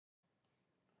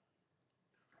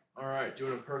Alright,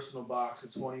 doing a personal box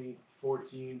of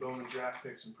 2014 Bowman Draft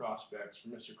Picks and Prospects for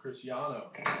Mr. Chris Yano.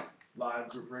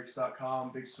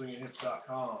 LiveGroupBreaks.com,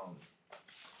 BigSwingAndHits.com.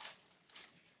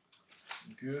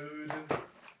 Good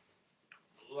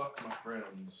luck, my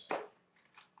friends.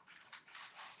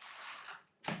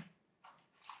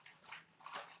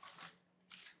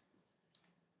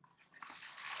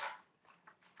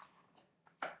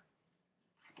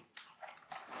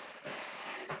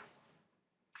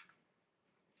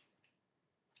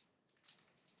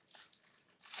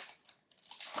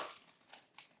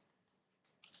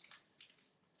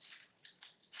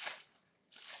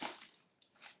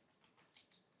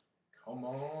 Come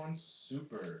on,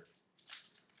 super.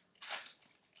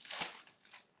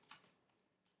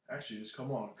 Actually, just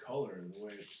come on, color, the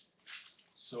way it's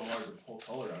so hard to pull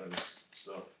color out of this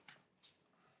stuff.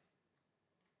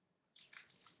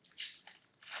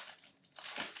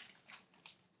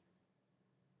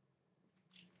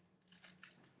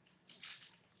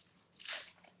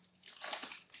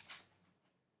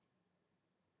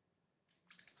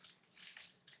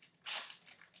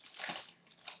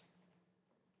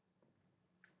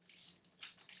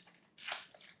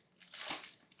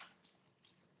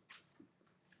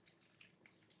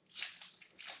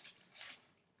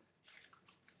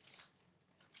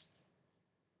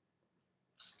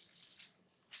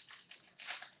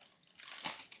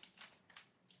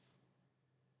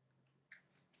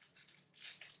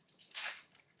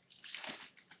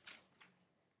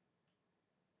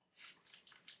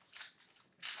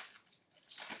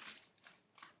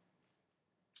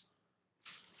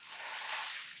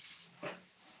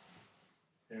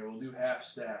 Here, we'll do half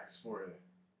stacks for you.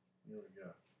 Here we go.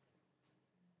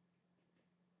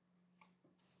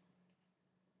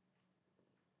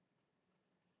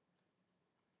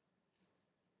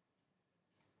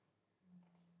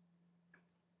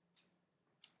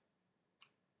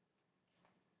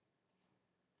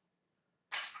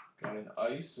 Got an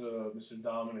ice, Mr.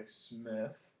 Dominic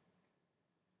Smith.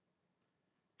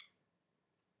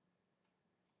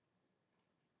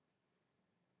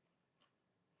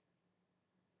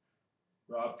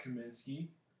 Rob Kaminsky,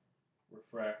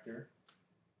 refractor.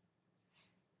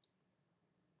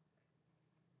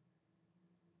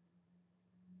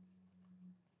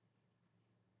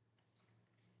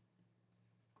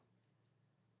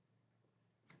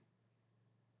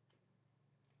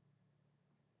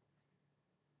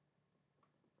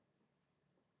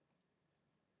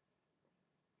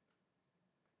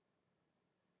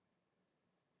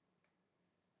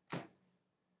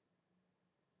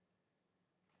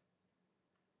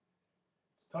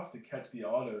 It's tough to catch the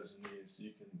autos in these, so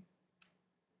you can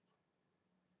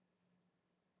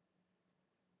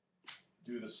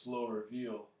do the slow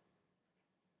reveal.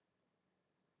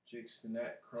 Jake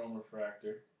Stinnett, chrome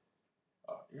refractor.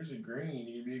 Here's a green.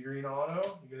 You gonna be a green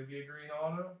auto? You gonna be a green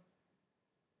auto?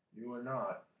 You are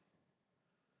not.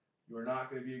 You are not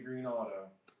gonna be a green auto.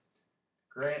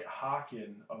 Grant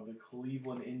Hockin of the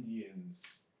Cleveland Indians.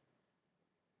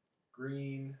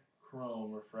 Green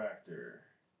chrome refractor.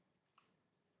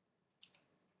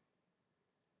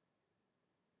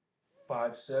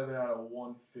 5/7 out of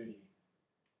 150.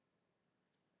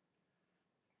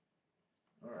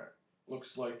 Alright.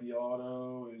 Looks like the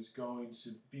auto is going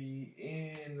to be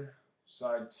in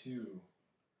side 2.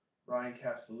 Ryan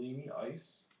Castellini,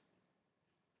 ice.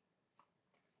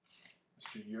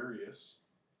 Mr. Urias.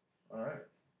 Alright.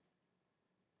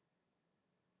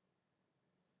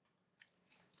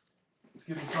 Let's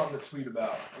give him something to tweet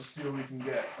about. Let's see what we can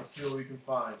get. Let's see what we can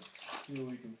find. Let's see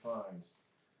what we can find.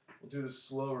 We'll do the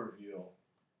slow reveal.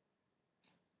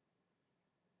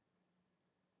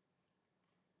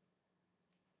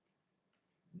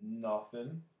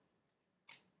 Nothing.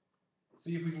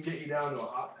 See if we can get you down to a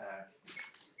hot pack.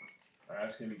 Alright,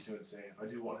 that's going to be too insane. I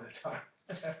do one at a time.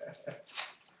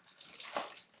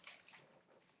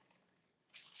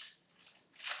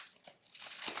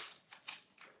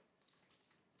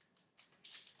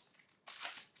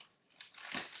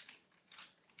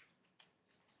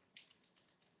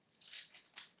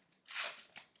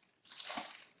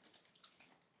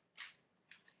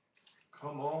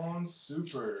 Come on,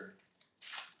 super.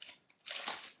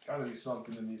 Gotta be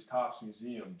something in these Topps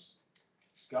museums.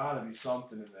 Gotta be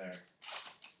something in there.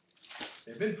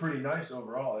 They've been pretty nice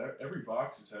overall. Every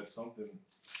box has had something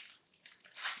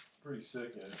pretty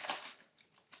sick in it.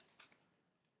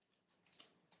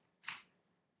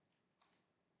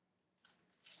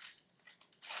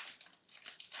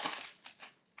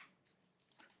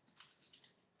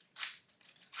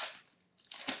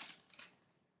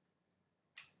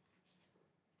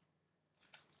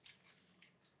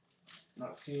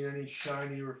 Not seeing any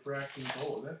shiny refracting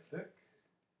gold. Is that thick?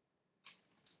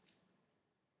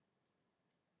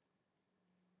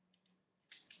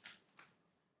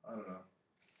 I don't know.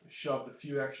 Shoved a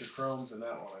few extra chromes in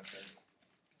that one, I think.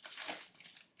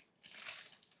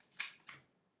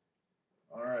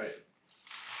 Alright.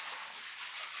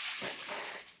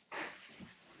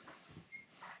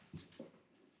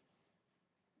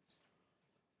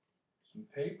 Some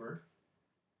paper.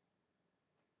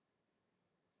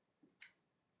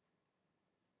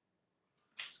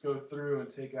 Let's go through and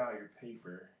take out your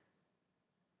paper.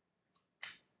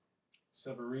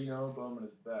 Severino, Bowman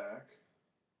is back.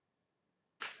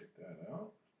 Take that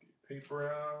out. Get your paper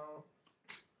out.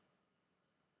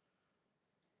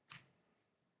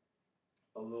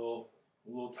 A little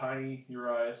tiny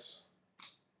Urias.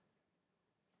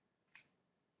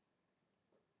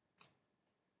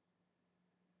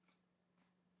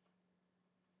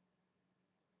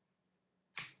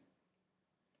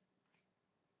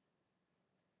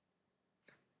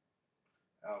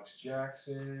 Alex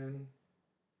Jackson.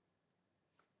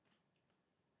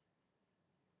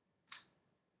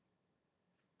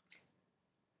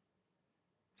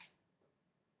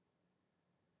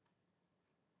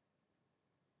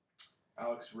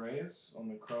 Alex Reyes on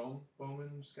the Chrome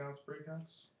Bowman Scouts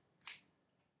breakouts.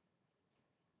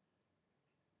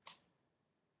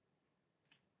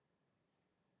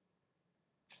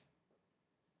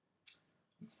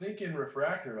 I'm thinking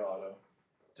refractor auto.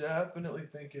 Definitely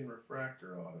thinking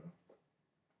refractor auto.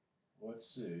 Let's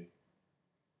see.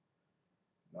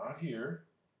 Not here.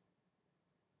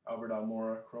 Albert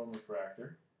Almora, Chrome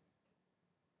refractor.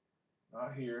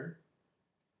 Not here.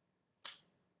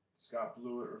 Scott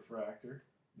Blewett refractor.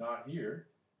 Not here.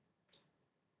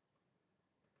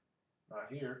 Not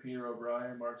here. Peter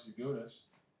O'Brien, Mark Zagunis.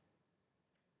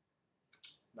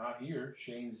 Not here.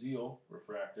 Shane Zeal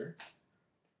refractor.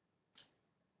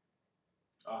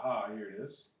 Aha, here it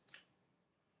is.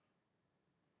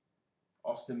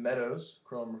 Austin Meadows,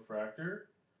 Chrome refractor.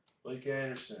 Blake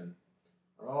Anderson.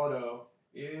 Our auto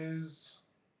is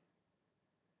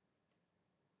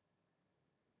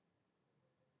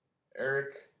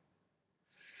Eric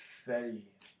Fetty,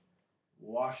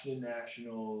 Washington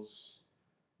Nationals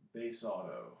base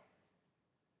auto.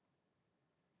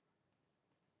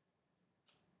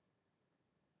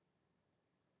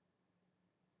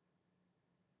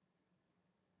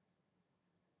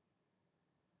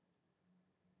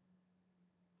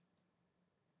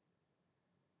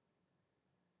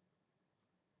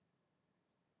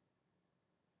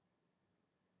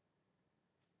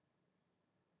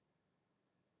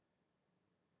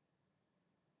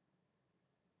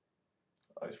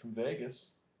 Oh, he's from Vegas.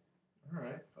 All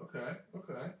right. Okay.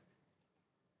 Okay.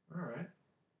 All right.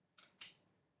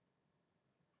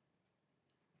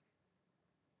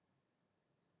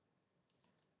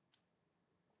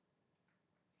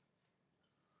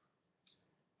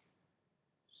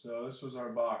 So this was our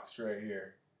box right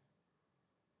here.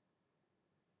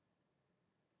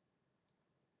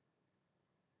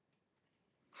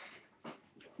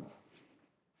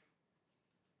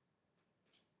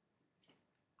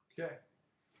 Okay.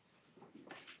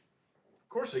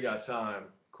 Of course I got time.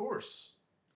 Of course.